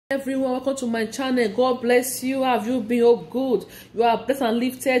Everyone, welcome to my channel. God bless you. Have you been all good? You are blessed and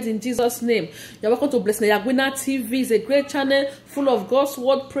lifted in Jesus' name. You are welcome to Blessing Yagwina TV. It's a great channel full of God's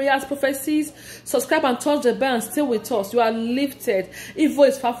word, prayers, prophecies. Subscribe and touch the bell and stay with us. You are lifted. Evil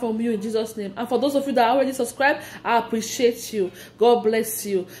is far from you in Jesus' name. And for those of you that are already subscribed, I appreciate you. God bless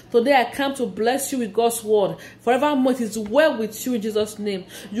you. Today I come to bless you with God's word. Forevermore, it is well with you in Jesus' name.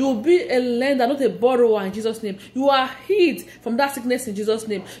 You will be a lender, not a borrower in Jesus' name. You are healed from that sickness in Jesus'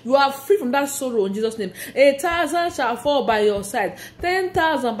 name. You are free from that sorrow in Jesus' name. 1,000 shall fall by your side,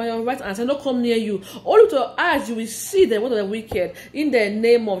 10,000 by your right hand, shall not come near you. Only with your eyes you will see the word of the wicked. In the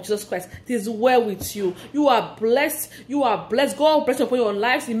name of Jesus Christ, it is well with you. You are blessed. You are blessed. God bless upon your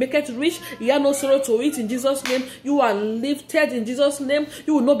lives. He make it rich. He has no sorrow to it in Jesus' name. You are lifted in Jesus' name.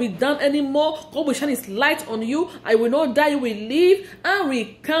 You will not be down anymore. God will shine His light on you. I will not die. You will live and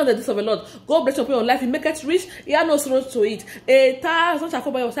recount the deeds of the Lord. God bless upon your life. He make it rich. He has no sorrow to it. 1,000 shall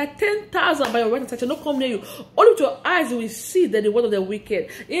fall by your side, 10,000 by your right hand shall not come near you. Only with your eyes you will see the reward of the wicked.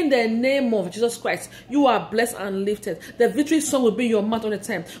 In the name of Jesus Christ, you are blessed and lifted. The victory song will be your mouth all the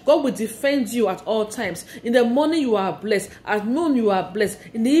time. God will defend you at all times. In the morning you are blessed. At noon you are blessed.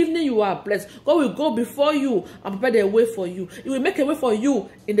 In the evening you are blessed. God will go before you and prepare the way for you. He will make a way for you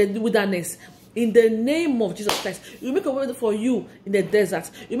in the wilderness. In the name of Jesus Christ, you make a way for you in the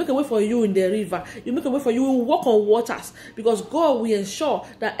desert. You make a way for you in the river. You make a way for you. You will walk on waters, because God will ensure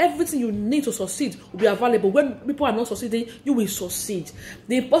that everything you need to succeed will be available. When people are not succeeding, you will succeed.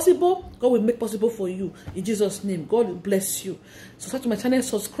 The impossible, God will make possible for you. In Jesus' name, God will bless you. Subscribe to my channel,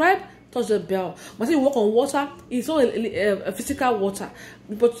 subscribe, touch the bell. When I say you walk on water, it's not a physical water.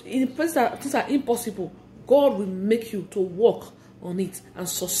 But in places that things are impossible, God will make you to walk on it and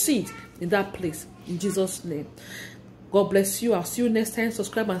succeed in that place in Jesus' name. God bless you. I'll see you next time.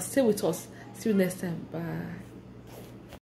 Subscribe and stay with us. See you next time. Bye.